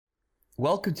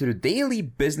Welcome to the Daily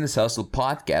Business Hustle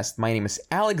podcast. My name is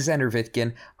Alexander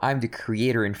Vitkin. I'm the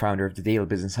creator and founder of the Daily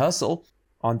Business Hustle.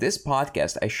 On this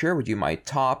podcast, I share with you my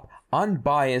top,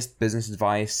 unbiased business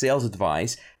advice, sales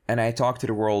advice, and I talk to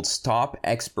the world's top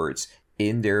experts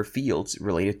in their fields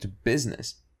related to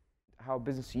business. How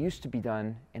business used to be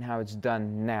done and how it's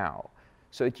done now.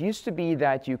 So it used to be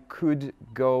that you could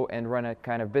go and run a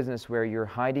kind of business where you're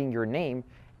hiding your name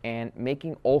and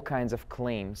making all kinds of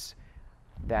claims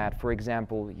that, for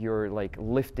example, you're like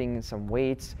lifting some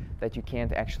weights that you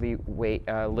can't actually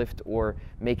lift, or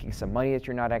making some money that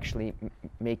you're not actually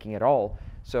making at all.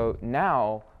 So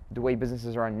now, the way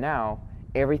businesses are now,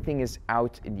 everything is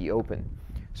out in the open.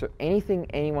 So anything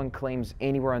anyone claims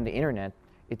anywhere on the internet,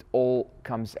 it all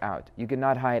comes out. You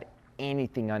cannot hide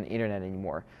anything on the internet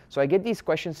anymore. So I get these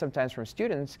questions sometimes from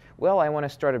students. Well, I want to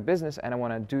start a business and I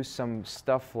want to do some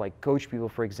stuff like coach people,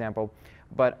 for example,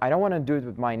 but I don't want to do it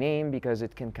with my name because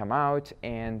it can come out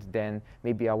and then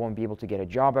maybe I won't be able to get a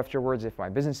job afterwards if my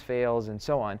business fails and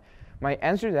so on. My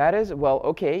answer to that is, well,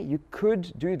 okay, you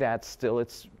could do that still.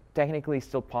 It's technically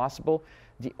still possible.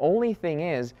 The only thing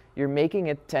is you're making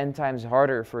it 10 times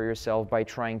harder for yourself by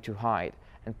trying to hide.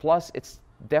 And plus, it's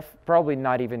probably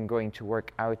not even going to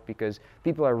work out because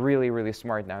people are really, really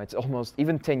smart now. It's almost,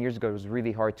 even 10 years ago, it was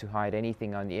really hard to hide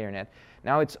anything on the internet.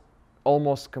 Now it's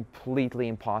almost completely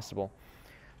impossible.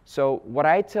 So what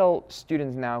I tell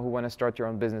students now who want to start their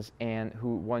own business and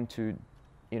who want to,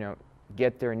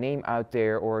 get their name out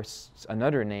there or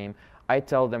another name, I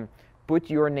tell them, put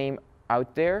your name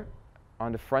out there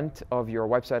on the front of your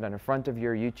website, on the front of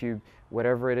your YouTube,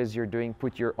 whatever it is you're doing,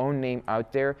 put your own name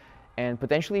out there and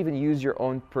potentially even use your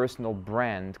own personal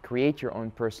brand, create your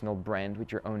own personal brand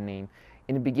with your own name.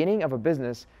 In the beginning of a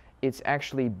business, it's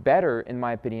actually better, in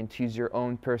my opinion, to use your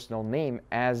own personal name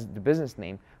as the business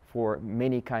name for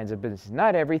many kinds of businesses.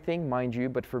 Not everything, mind you,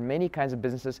 but for many kinds of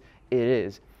businesses, it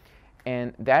is.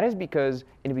 And that is because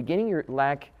in the beginning you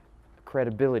lack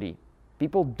credibility.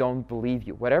 People don't believe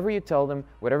you. Whatever you tell them,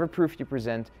 whatever proof you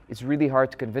present, it's really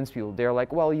hard to convince people. They're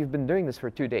like, well, you've been doing this for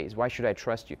 2 days. Why should I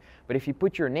trust you? But if you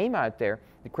put your name out there,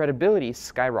 the credibility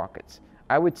skyrockets.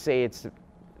 I would say it's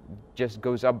just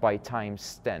goes up by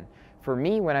times 10. For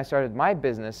me, when I started my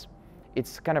business,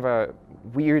 it's kind of a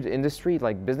weird industry,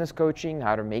 like business coaching,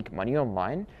 how to make money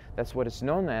online. That's what it's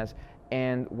known as.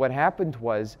 And what happened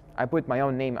was I put my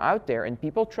own name out there and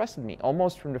people trusted me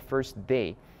almost from the first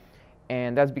day.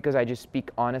 And that's because I just speak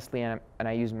honestly and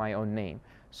I use my own name.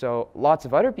 So lots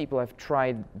of other people have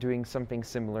tried doing something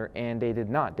similar and they did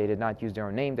not. They did not use their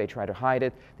own name. They tried to hide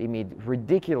it. They made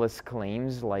ridiculous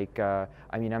claims like, I'm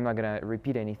not going to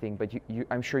repeat anything, but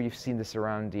I'm sure you've seen this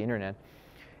around the internet.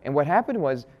 And what happened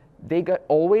was they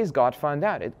always got found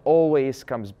out. It always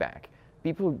comes back.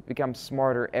 People become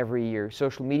smarter every year.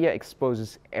 Social media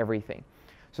exposes everything.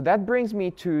 So that brings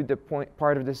me to the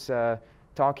part of this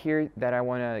talk here that I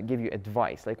want to give you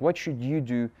advice. Like, what should you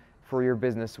do for your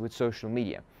business with social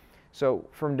media? So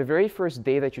from the very first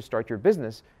day that you start your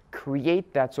business,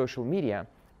 create that social media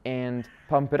and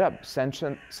pump it up. Send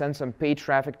some paid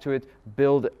traffic to it,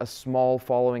 build a small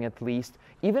following at least.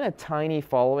 Even a tiny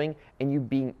following and you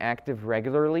being active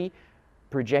regularly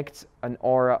projects an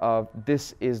aura of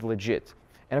this is legit.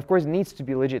 And of course it needs to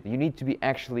be legit. You need to be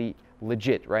actually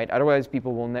legit, right? Otherwise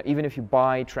people will even if you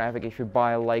buy traffic, if you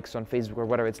buy likes on Facebook or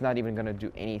whatever, it's not even going to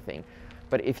do anything.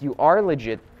 But if you are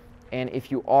legit, and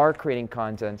if you are creating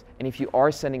content, and if you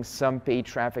are sending some paid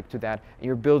traffic to that, and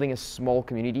you're building a small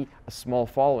community, a small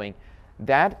following,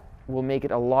 that will make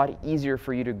it a lot easier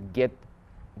for you to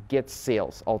get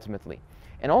sales ultimately.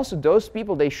 And also those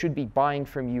people, they should be buying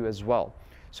from you as well.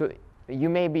 So you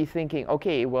may be thinking,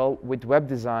 okay, well, with web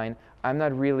design, I'm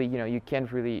not really, you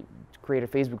can't really create a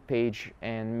Facebook page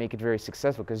and make it very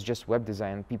successful because it's just web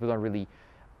design. People don't really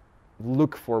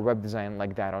look for web design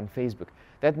like that on Facebook.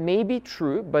 That may be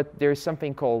true, but there's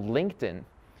something called LinkedIn.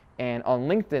 And on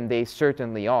LinkedIn, they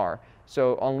certainly are.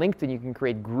 So on LinkedIn, you can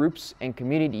create groups and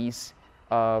communities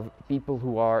of people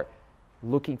who are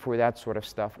looking for that sort of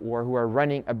stuff or who are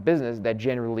running a business that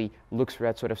generally looks for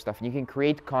that sort of stuff. And you can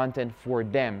create content for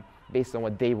them based on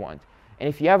what they want. And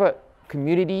if you have a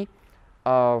community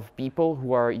of people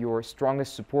who are your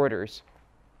strongest supporters,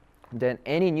 then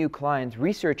any new client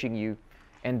researching you,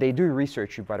 and they do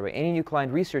research you, by the way, any new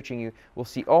client researching you will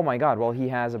see, oh my God, well, he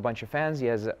has a bunch of fans, he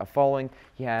has a following,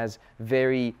 he has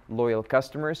very loyal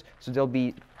customers, so they'll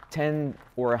be 10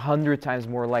 or 100 times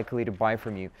more likely to buy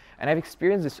from you. And I've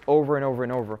experienced this over and over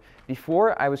and over.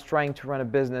 Before I was trying to run a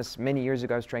business, many years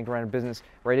ago I was trying to run a business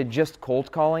where I did just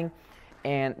cold calling,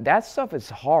 and that stuff is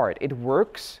hard. It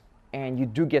works, and you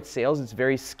do get sales, it's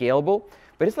very scalable,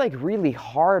 but it's like really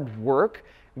hard work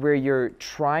where you're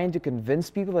trying to convince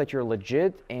people that you're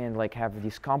legit and like have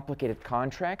these complicated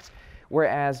contracts.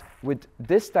 Whereas with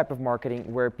this type of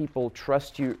marketing where people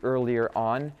trust you earlier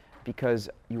on because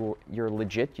you're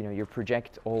legit, you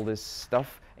project all this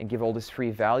stuff and give all this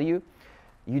free value,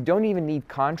 you don't even need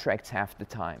contracts half the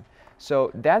time.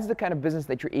 So that's the kind of business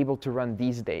that you're able to run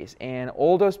these days. And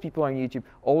all those people on YouTube,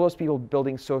 all those people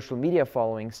building social media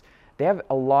followings, they have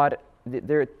a lot,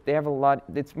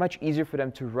 it's much easier for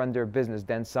them to run their business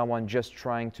than someone just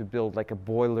trying to build like a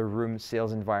boiler room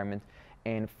sales environment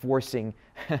and forcing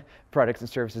products and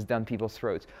services down people's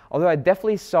throats. Although I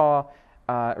definitely saw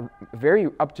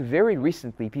up to very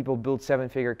recently, people build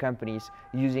 7-figure companies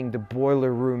using the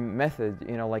boiler room method,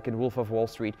 like in Wolf of Wall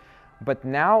Street. But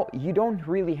now you don't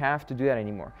really have to do that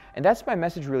anymore. And that's my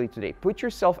message really today. Put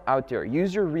yourself out there,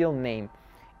 use your real name.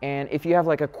 And if you have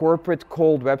like a corporate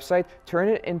cold website, turn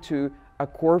it into a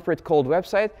corporate cold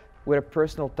website with a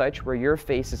personal touch where your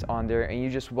face is on there and you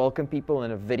just welcome people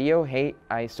in a video. Hey,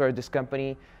 I started this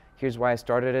company. Here's why I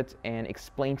started it, and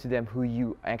explain to them who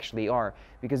you actually are.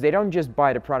 Because they don't just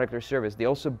buy the product or service, they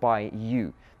also buy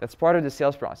you. That's part of the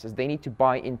sales process. They need to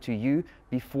buy into you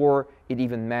before it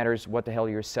even matters what the hell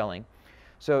you're selling.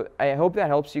 So I hope that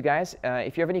helps you guys.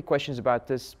 If you have any questions about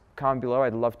this, comment below.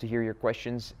 I'd love to hear your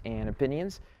questions and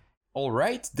opinions. All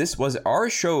right, this was our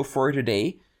show for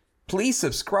today. Please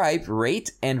subscribe,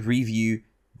 rate, and review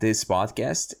this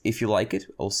podcast if you like it.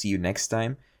 I'll see you next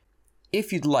time.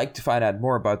 If you'd like to find out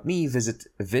more about me, visit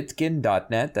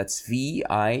vitkin.net. That's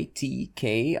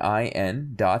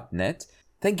VITKIN.net.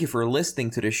 Thank you for listening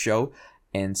to this show,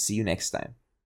 and see you next time.